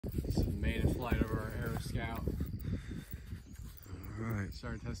maiden flight over our Aeroscout. Alright.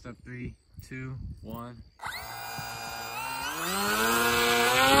 Start test up 3, 2, 1.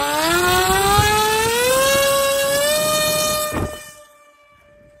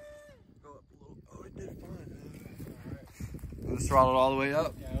 Oh, it did fine. Alright. It was throttled all the way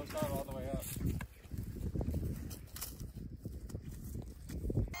up? Yeah, it was throttled all the way up.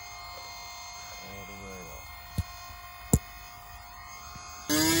 All the way up.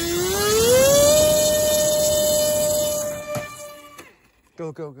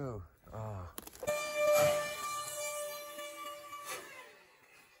 Go, go, go.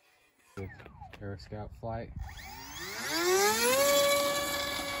 Aeroscout flight.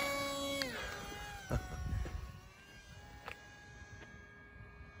 Hope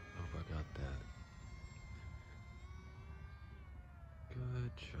I got that.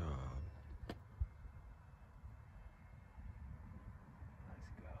 Good job. Let's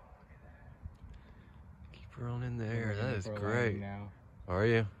go. Look at that. Keep her on in the air. We're That is for a great. landing now. Are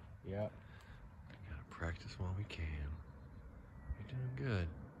you? Yep. Gotta practice while we can. You're doing good.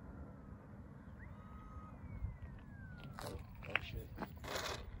 Oh shit.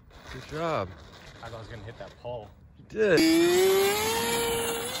 Good job. I thought I was gonna hit that pole. You did.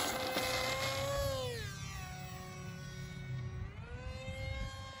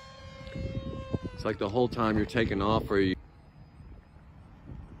 It's like the whole time you're taking off, or you.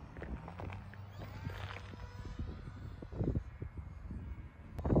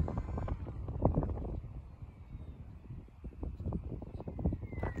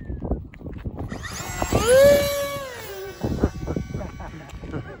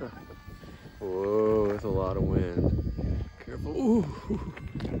 Whoa, that's a lot of wind. Careful. Ooh.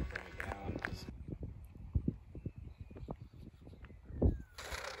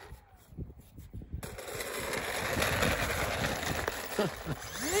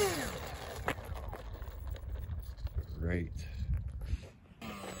 Great.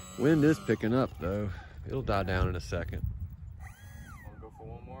 Wind is picking up though. It'll die down in a second. Wanna go for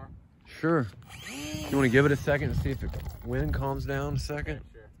one more? Sure. You want to give it a second and see if the wind calms down a second?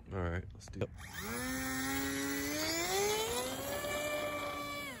 Yeah, sure. All right, let's do it.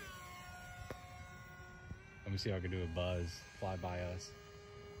 Let me see if I can do a buzz. Fly by us.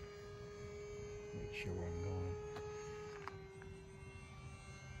 Make sure where I'm going.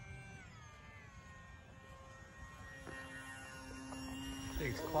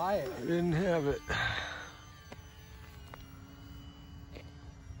 Thing's quiet. I didn't have it.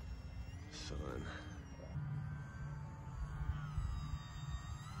 Son.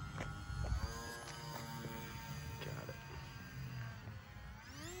 Got it.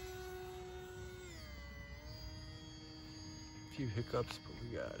 A few hiccups, but we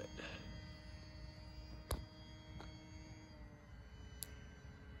got it.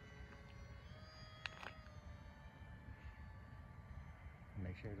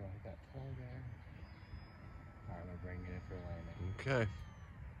 Make sure I don't hit that pole there. Alright, I'm gonna bring it in for a landing. Okay.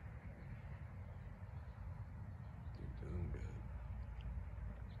 You're doing good.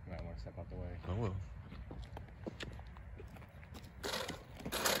 You might want to step out the way. I will.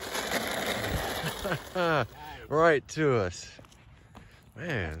 Right to us.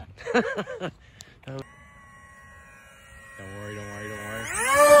 Man. Don't worry, don't worry, don't worry.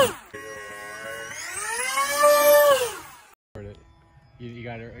 You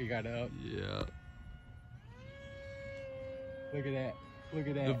got it up. Yeah. Look at that. Look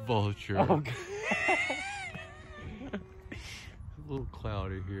at that. The vulture. Oh, God. A little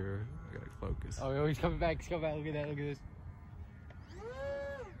cloudy here. I gotta focus. Oh, he's coming back. He's coming back. Look at that. Look at this.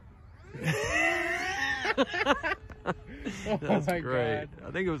 That's my great. God.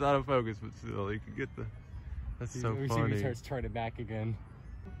 I think it was out of focus, but still, you could get the. That's so we see if funny. he starts turning back again.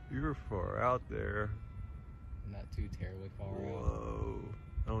 You're far out there. Not too terribly far out. Whoa.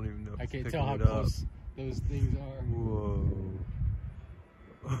 I don't even know if I it's can't picking tell how it up. close those things are. Whoa.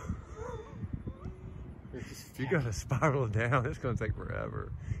 You gotta spiral down. It's gonna take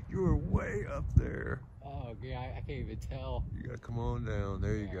forever. You were way up there. Oh, yeah, I can't even tell. You gotta come on down.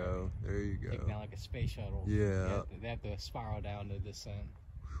 There you go. There you go. Taking down like a space shuttle. Yeah. They have to spiral down to descent.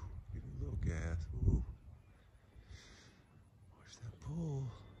 Give it a little gas. Ooh. Watch that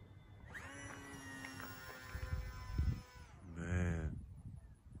pull. Man.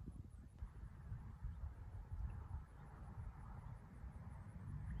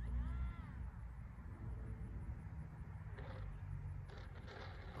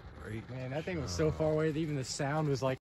 Great Man, that thing was job. so far away that even the sound was like